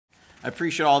I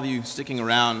appreciate all of you sticking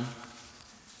around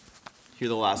to hear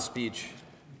the last speech.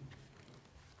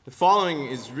 The following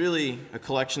is really a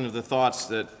collection of the thoughts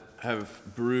that have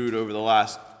brewed over the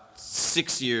last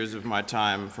 6 years of my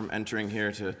time from entering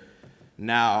here to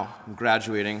now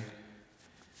graduating.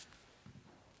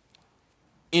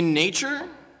 In nature,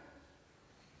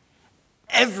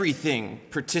 everything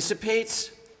participates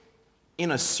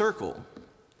in a circle.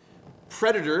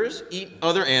 Predators eat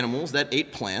other animals that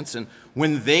ate plants, and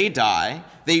when they die,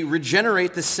 they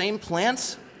regenerate the same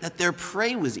plants that their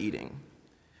prey was eating.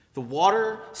 The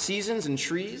water, seasons, and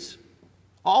trees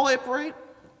all operate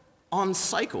on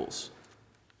cycles.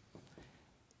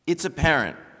 It's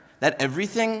apparent that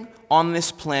everything on this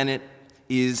planet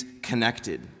is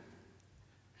connected.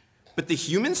 But the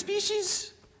human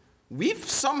species, we've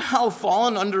somehow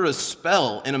fallen under a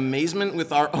spell in amazement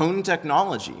with our own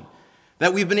technology,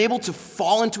 that we've been able to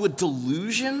fall into a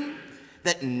delusion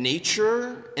that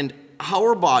nature and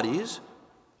our bodies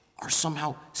are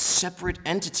somehow separate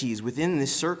entities within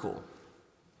this circle.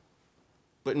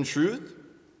 But in truth,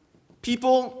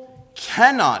 people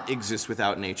cannot exist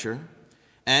without nature,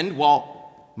 and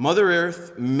while Mother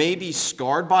Earth may be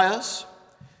scarred by us,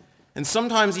 and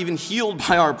sometimes even healed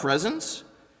by our presence,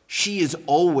 she is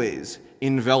always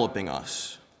enveloping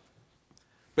us.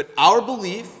 But our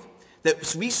belief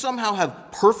that we somehow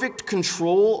have perfect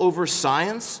control over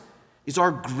science is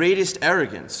our greatest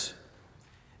arrogance.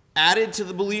 Added to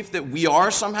the belief that we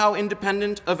are somehow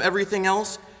independent of everything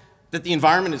else, that the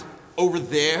environment is over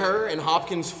there in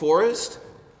Hopkins Forest,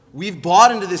 we've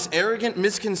bought into this arrogant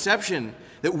misconception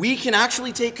that we can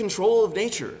actually take control of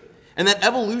nature, and that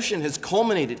evolution has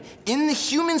culminated in the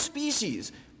human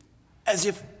species, as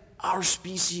if our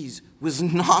species was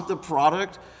not the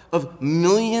product of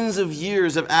millions of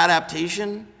years of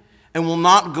adaptation and will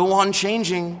not go on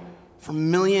changing for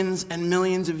millions and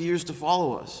millions of years to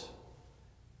follow us.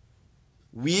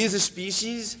 We as a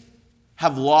species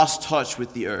have lost touch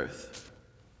with the earth.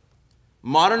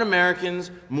 Modern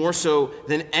Americans, more so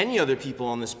than any other people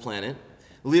on this planet,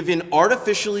 live in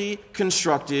artificially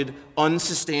constructed,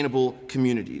 unsustainable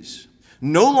communities.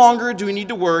 No longer do we need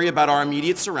to worry about our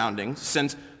immediate surroundings,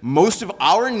 since most of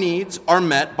our needs are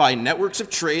met by networks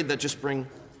of trade that just bring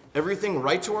everything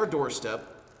right to our doorstep.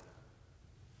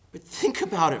 But think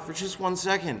about it for just 1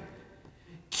 second.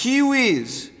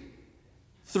 Kiwis,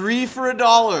 3 for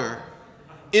 $1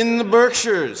 in the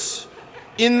Berkshires,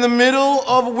 in the middle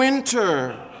of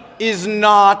winter, is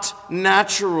not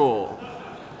natural.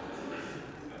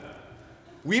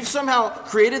 We've somehow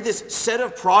created this set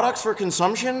of products for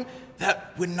consumption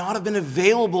that would not have been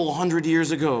available 100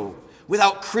 years ago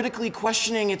without critically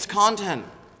questioning its content.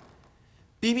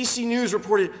 BBC News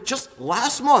reported just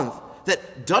last month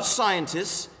that Dutch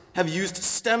scientists have used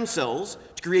stem cells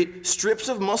to create strips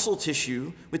of muscle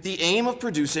tissue with the aim of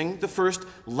producing the first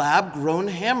lab-grown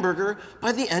hamburger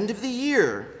by the end of the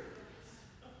year.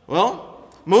 Well,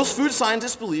 most food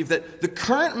scientists believe that the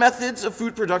current methods of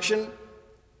food production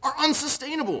are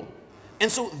unsustainable. And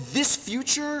so this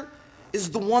future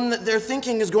is the one that they're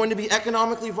thinking is going to be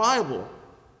economically viable.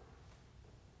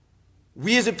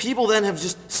 We as a people then have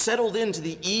just settled into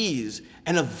the ease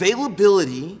and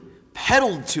availability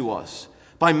peddled to us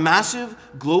by massive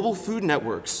global food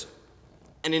networks.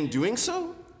 And in doing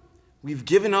so, we've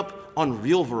given up on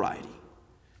real variety.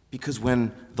 Because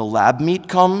when the lab meat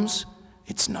comes,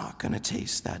 it's not going to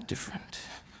taste that different.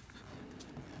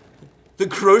 The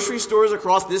grocery stores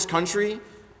across this country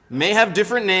may have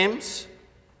different names,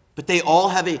 but they all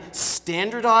have a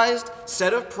standardized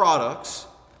set of products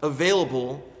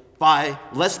available by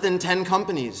less than 10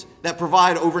 companies that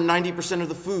provide over 90% of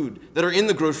the food that are in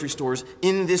the grocery stores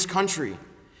in this country.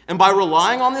 And by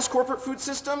relying on this corporate food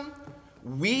system,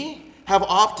 we have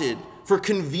opted for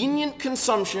convenient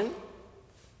consumption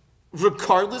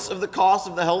regardless of the cost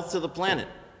of the health to the planet.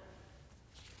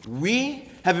 We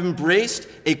have embraced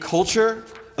a culture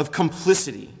of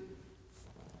complicity.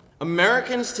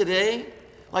 Americans today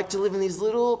like to live in these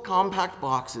little compact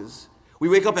boxes. We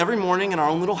wake up every morning in our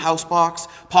own little house box,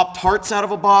 pop tarts out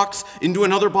of a box, into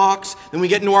another box, then we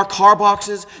get into our car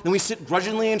boxes, then we sit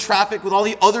grudgingly in traffic with all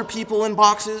the other people in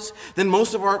boxes, then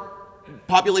most of our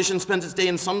population spends its day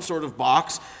in some sort of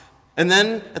box, and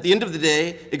then at the end of the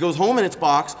day, it goes home in its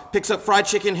box, picks up fried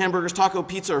chicken, hamburgers, taco,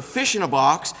 pizza, or fish in a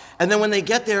box, and then when they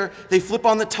get there, they flip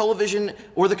on the television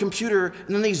or the computer,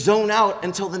 and then they zone out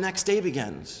until the next day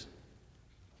begins.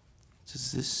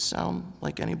 Does this sound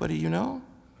like anybody you know?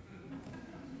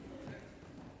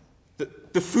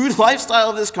 The food lifestyle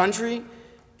of this country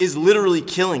is literally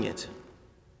killing it.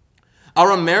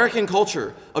 Our American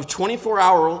culture of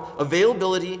 24-hour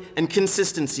availability and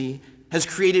consistency has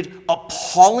created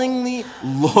appallingly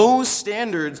low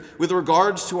standards with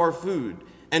regards to our food.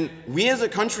 And we as a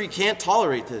country can't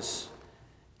tolerate this.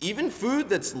 Even food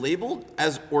that's labeled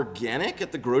as organic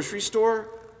at the grocery store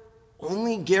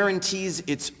only guarantees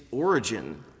its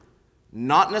origin,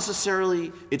 not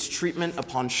necessarily its treatment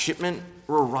upon shipment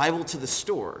or arrival to the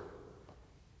store.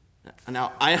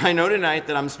 Now, I know tonight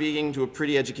that I'm speaking to a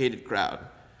pretty educated crowd,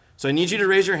 so I need you to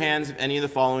raise your hands if any of the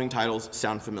following titles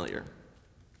sound familiar.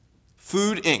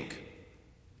 Food Inc.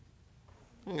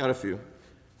 I got a few.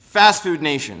 Fast Food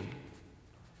Nation.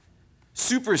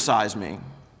 Supersize Me.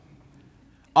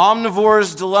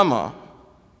 Omnivore's Dilemma.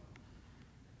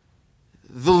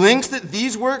 The links that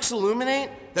these works illuminate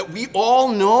that we all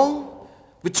know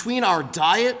between our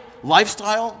diet,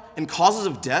 lifestyle, and causes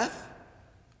of death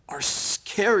are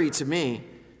scary to me.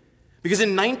 Because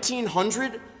in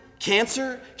 1900,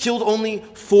 cancer killed only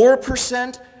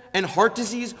 4% and heart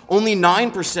disease only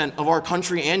 9% of our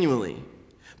country annually.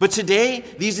 But today,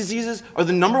 these diseases are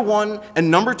the number 1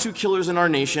 and number 2 killers in our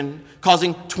nation,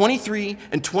 causing 23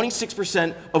 and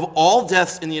 26% of all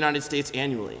deaths in the United States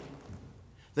annually.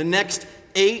 The next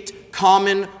 8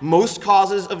 common most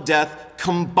causes of death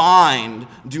combined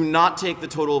do not take the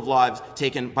total of lives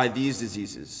taken by these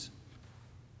diseases.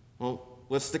 Well,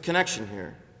 what's the connection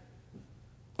here?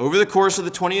 Over the course of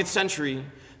the 20th century,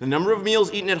 the number of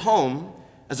meals eaten at home,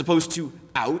 as opposed to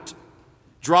out,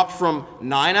 dropped from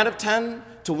 9 out of 10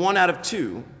 to 1 out of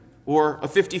 2, or a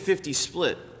 50-50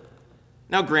 split.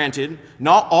 Now granted,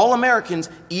 not all Americans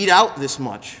eat out this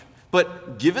much,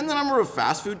 but given the number of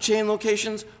fast food chain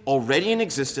locations already in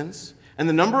existence and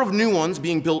the number of new ones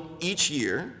being built each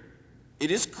year, it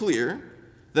is clear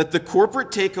that the corporate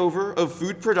takeover of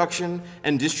food production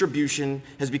and distribution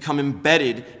has become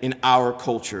embedded in our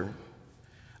culture.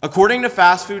 According to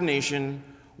Fast Food Nation,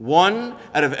 1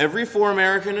 out of every 4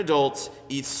 American adults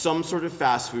eats some sort of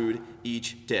fast food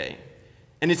each day.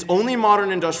 And it's only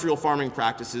modern industrial farming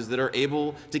practices that are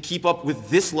able to keep up with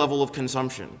this level of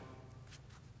consumption.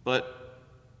 But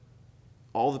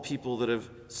all the people that have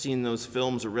seen those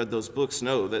films or read those books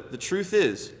know that the truth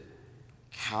is,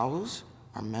 cows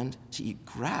are meant to eat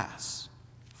grass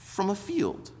from a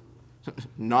field,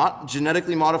 not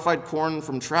genetically modified corn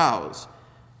from troughs.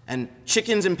 And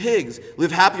chickens and pigs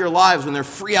live happier lives when they're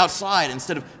free outside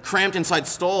instead of cramped inside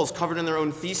stalls covered in their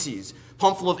own feces,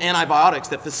 pumped full of antibiotics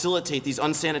that facilitate these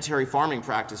unsanitary farming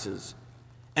practices.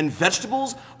 And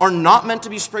vegetables are not meant to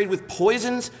be sprayed with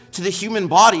poisons to the human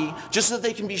body just so that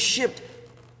they can be shipped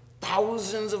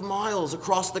thousands of miles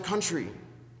across the country.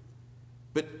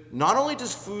 But not only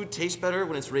does food taste better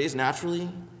when it's raised naturally,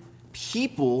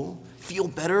 people feel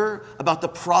better about the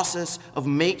process of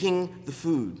making the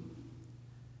food.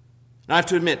 And I have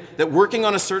to admit that working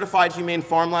on a certified humane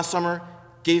farm last summer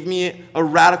gave me a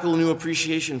radical new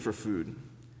appreciation for food.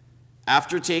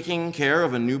 After taking care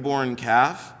of a newborn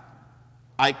calf,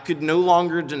 I could no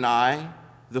longer deny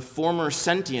the former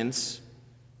sentience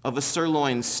of a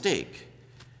sirloin steak.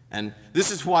 And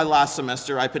this is why last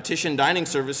semester I petitioned dining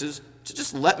services to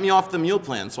just let me off the meal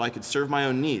plan so I could serve my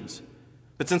own needs.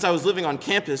 But since I was living on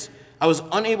campus, I was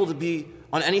unable to be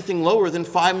on anything lower than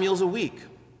 5 meals a week.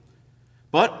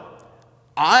 But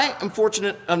I am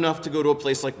fortunate enough to go to a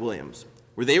place like Williams,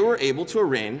 where they were able to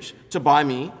arrange to buy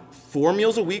me 4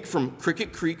 meals a week from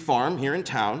Cricket Creek Farm here in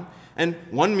town, and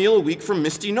 1 meal a week from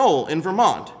Misty Knoll in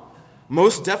Vermont,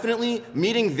 most definitely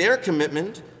meeting their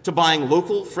commitment to buying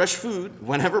local, fresh food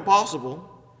whenever possible.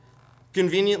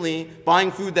 Conveniently,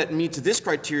 buying food that meets this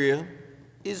criteria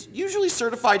is usually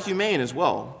certified humane as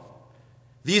well.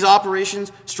 These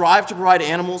operations strive to provide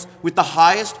animals with the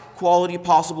highest quality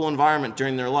possible environment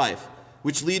during their life,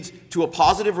 which leads to a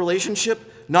positive relationship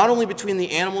not only between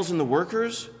the animals and the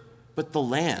workers, but the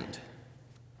land.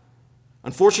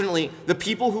 Unfortunately, the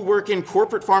people who work in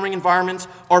corporate farming environments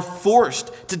are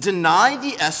forced to deny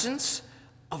the essence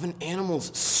of an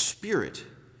animal's spirit,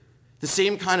 the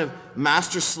same kind of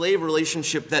master-slave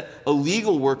relationship that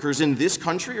illegal workers in this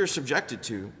country are subjected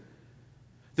to.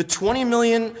 The 20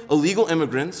 million illegal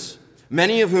immigrants,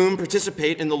 many of whom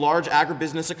participate in the large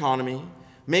agribusiness economy,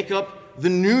 make up the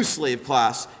new slave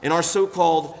class in our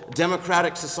so-called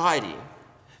democratic society,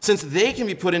 since they can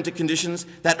be put into conditions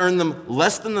that earn them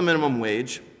less than the minimum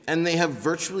wage, and they have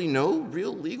virtually no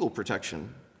real legal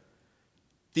protection.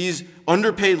 These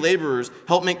underpaid laborers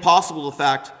help make possible the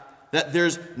fact that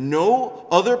there's no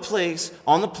other place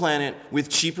on the planet with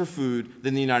cheaper food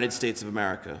than the United States of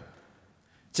America.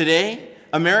 Today,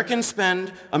 Americans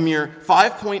spend a mere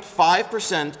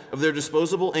 5.5% of their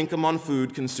disposable income on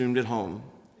food consumed at home.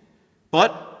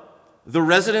 But the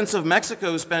residents of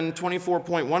Mexico spend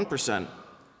 24.1%.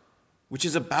 which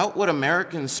is about what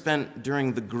Americans spent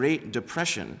during the Great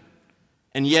Depression.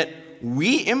 And yet,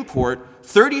 we import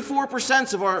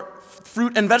 34% of our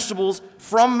fruit and vegetables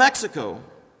from Mexico.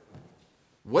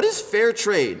 What is fair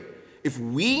trade if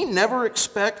we never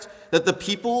expect that the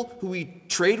people who we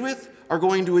trade with are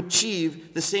going to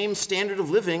achieve the same standard of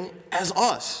living as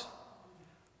us?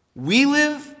 We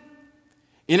live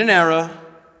in an era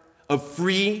of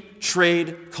free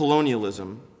trade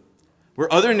colonialism,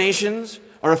 where other nations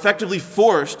are effectively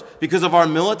forced, because of our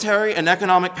military and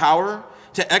economic power,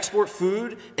 to export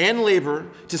food and labor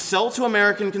to sell to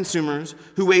American consumers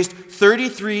who waste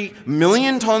 33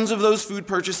 million tons of those food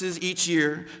purchases each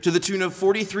year to the tune of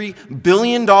 $43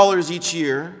 billion each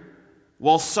year,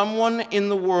 while someone in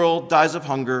the world dies of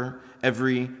hunger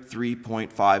every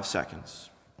 3.5 seconds.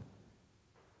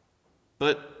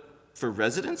 But for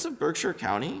residents of Berkshire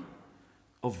County,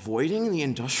 avoiding the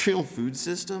industrial food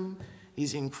system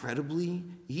is incredibly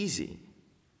easy.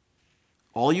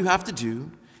 All you have to do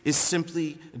is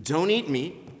simply don't eat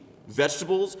meat,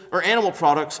 vegetables, or animal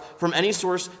products from any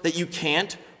source that you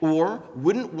can't or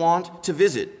wouldn't want to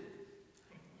visit.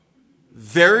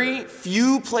 Very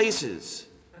few places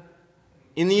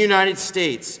in the United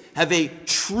States have a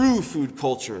true food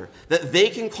culture that they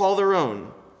can call their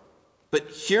own. But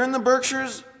here in the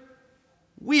Berkshires,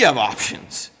 we have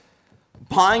options.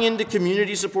 Buying into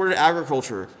community-supported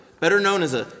agriculture, better known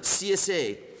as a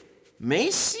CSA, may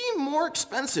seem more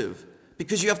expensive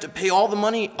because you have to pay all the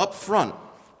money up front.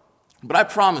 But I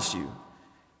promise you,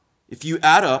 if you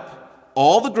add up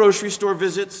all the grocery store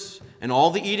visits and all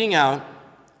the eating out,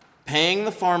 paying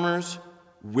the farmers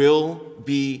will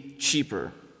be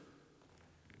cheaper.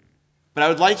 But I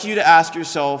would like you to ask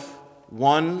yourself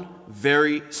one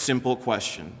very simple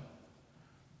question.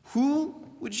 Who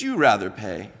would you rather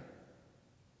pay?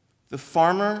 The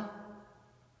farmer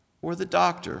or the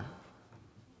doctor?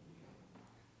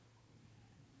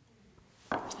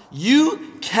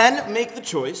 You can make the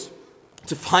choice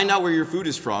to find out where your food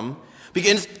is from,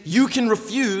 because you can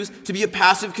refuse to be a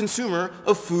passive consumer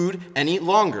of food any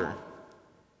longer.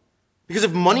 Because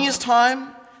if money is time,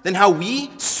 then how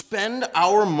we spend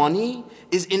our money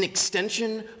is an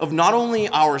extension of not only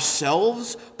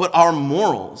ourselves, but our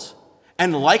morals.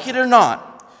 And like it or not,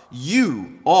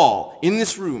 you all in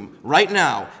this room right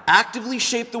now actively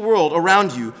shape the world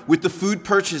around you with the food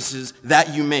purchases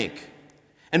that you make.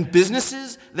 And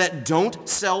businesses that don't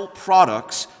sell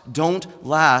products don't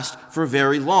last for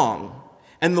very long.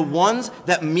 And the ones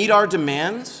that meet our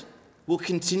demands will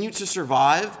continue to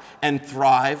survive and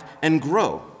thrive and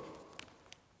grow.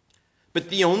 But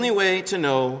the only way to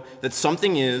know that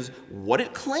something is what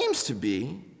it claims to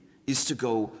be is to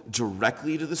go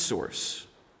directly to the source.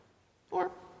 Or,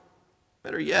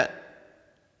 better yet,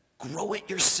 grow it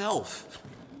yourself.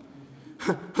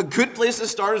 A good place to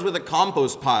start is with a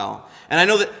compost pile. And I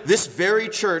know that this very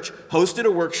church hosted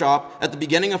a workshop at the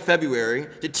beginning of February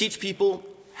to teach people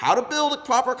how to build a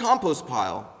proper compost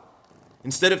pile.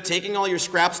 Instead of taking all your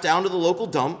scraps down to the local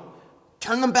dump,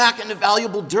 turn them back into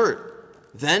valuable dirt.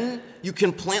 Then you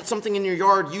can plant something in your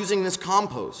yard using this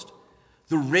compost.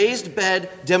 The raised bed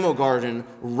demo garden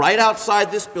right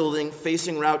outside this building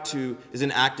facing Route 2 is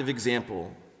an active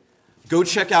example. Go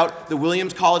check out the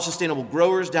Williams College Sustainable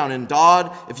Growers down in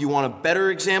Dodd if you want a better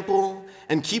example,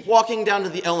 and keep walking down to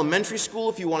the elementary school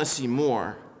if you want to see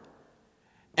more.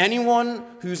 Anyone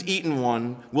who's eaten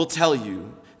one will tell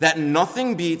you that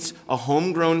nothing beats a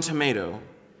homegrown tomato.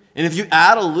 And if you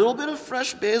add a little bit of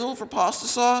fresh basil for pasta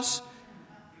sauce,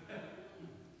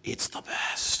 it's the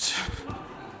best.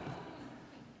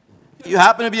 If you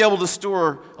happen to be able to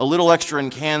store a little extra in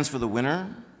cans for the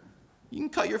winter, you can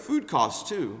cut your food costs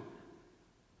too.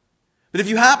 But if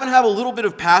you happen to have a little bit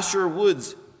of pasture or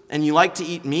woods and you like to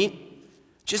eat meat,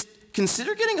 just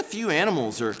consider getting a few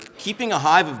animals or keeping a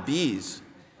hive of bees.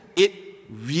 It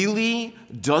really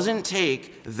doesn't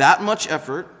take that much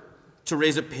effort to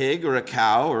raise a pig or a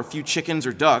cow or a few chickens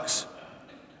or ducks,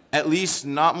 at least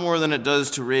not more than it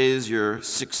does to raise your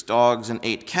 6 dogs and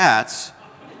 8 cats.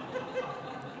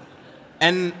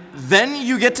 And then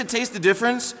you get to taste the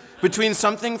difference between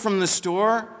something from the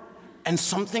store and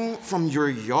something from your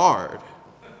yard.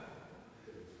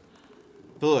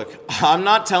 But look, I'm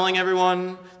not telling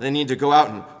everyone they need to go out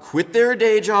and quit their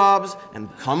day jobs and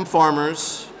become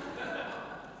farmers.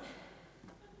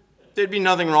 There'd be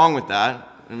nothing wrong with that.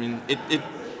 I mean,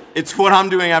 it's what I'm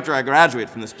doing after I graduate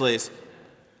from this place.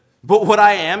 But what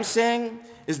I am saying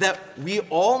is that we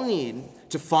all need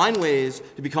to find ways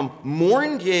to become more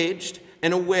engaged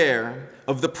and aware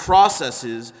of the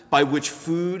processes by which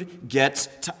food gets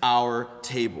to our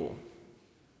table.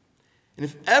 And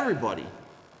if everybody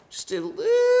just did a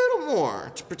little little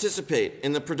more to participate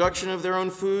in the production of their own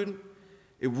food,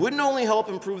 it wouldn't only help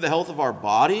improve the health of our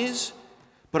bodies,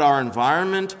 but our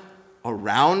environment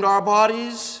around our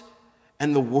bodies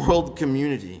and the world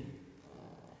community.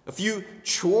 A few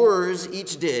chores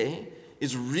each day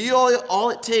is really all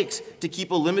it takes to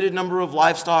keep a limited number of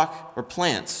livestock or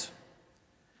plants.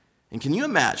 And can you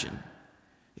imagine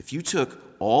if you took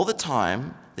all the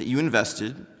time that you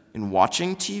invested in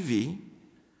watching TV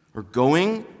or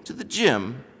going to the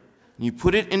gym and you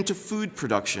put it into food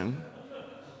production,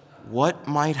 what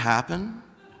might happen?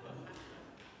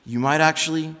 You might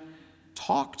actually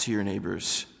talk to your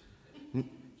neighbors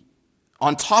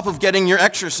on top of getting your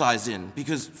exercise in,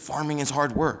 because farming is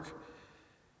hard work.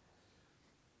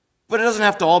 But it doesn't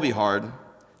have to all be hard.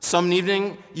 Some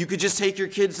evening, you could just take your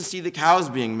kids to see the cows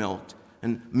being milked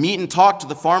and meet and talk to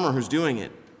the farmer who's doing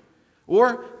it.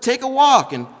 Or take a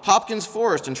walk in Hopkins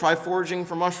Forest and try foraging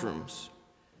for mushrooms.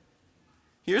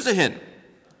 Here's a hint.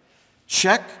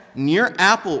 Check near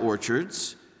apple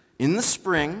orchards in the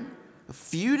spring, a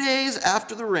few days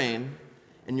after the rain,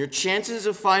 and your chances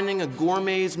of finding a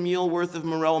gourmet's meal worth of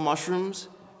morel mushrooms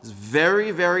is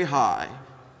very, very high.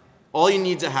 All you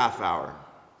need is a half hour.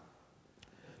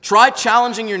 Try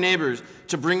challenging your neighbors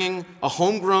to bringing a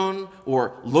homegrown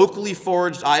or locally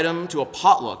foraged item to a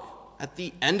potluck at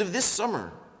the end of this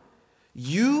summer.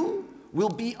 You will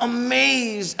be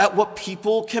amazed at what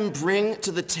people can bring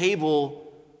to the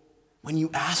table when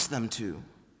you ask them to.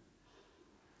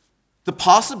 The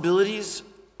possibilities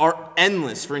are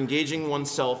endless for engaging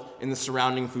oneself in the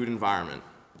surrounding food environment.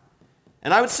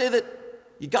 And I would say that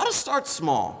you gotta start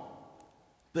small,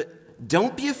 but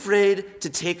don't be afraid to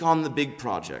take on the big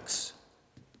projects.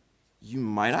 You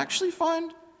might actually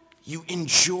find you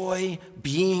enjoy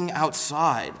being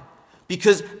outside,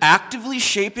 because actively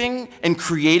shaping and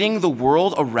creating the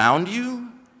world around you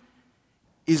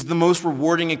is the most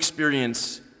rewarding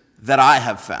experience that I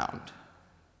have found.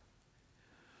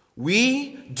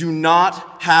 We do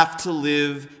not have to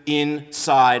live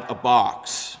inside a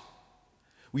box.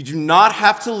 We do not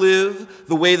have to live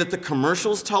the way that the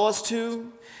commercials tell us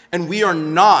to, and we are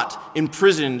not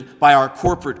imprisoned by our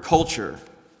corporate culture.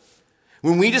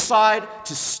 When we decide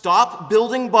to stop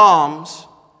building bombs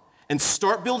and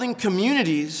start building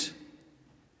communities,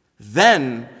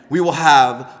 then we will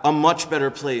have a much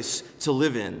better place to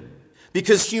live in.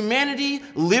 Because humanity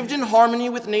lived in harmony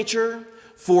with nature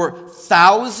for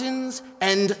thousands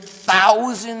and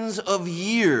thousands of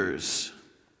years,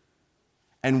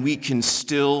 and we can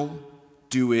still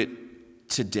do it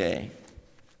today.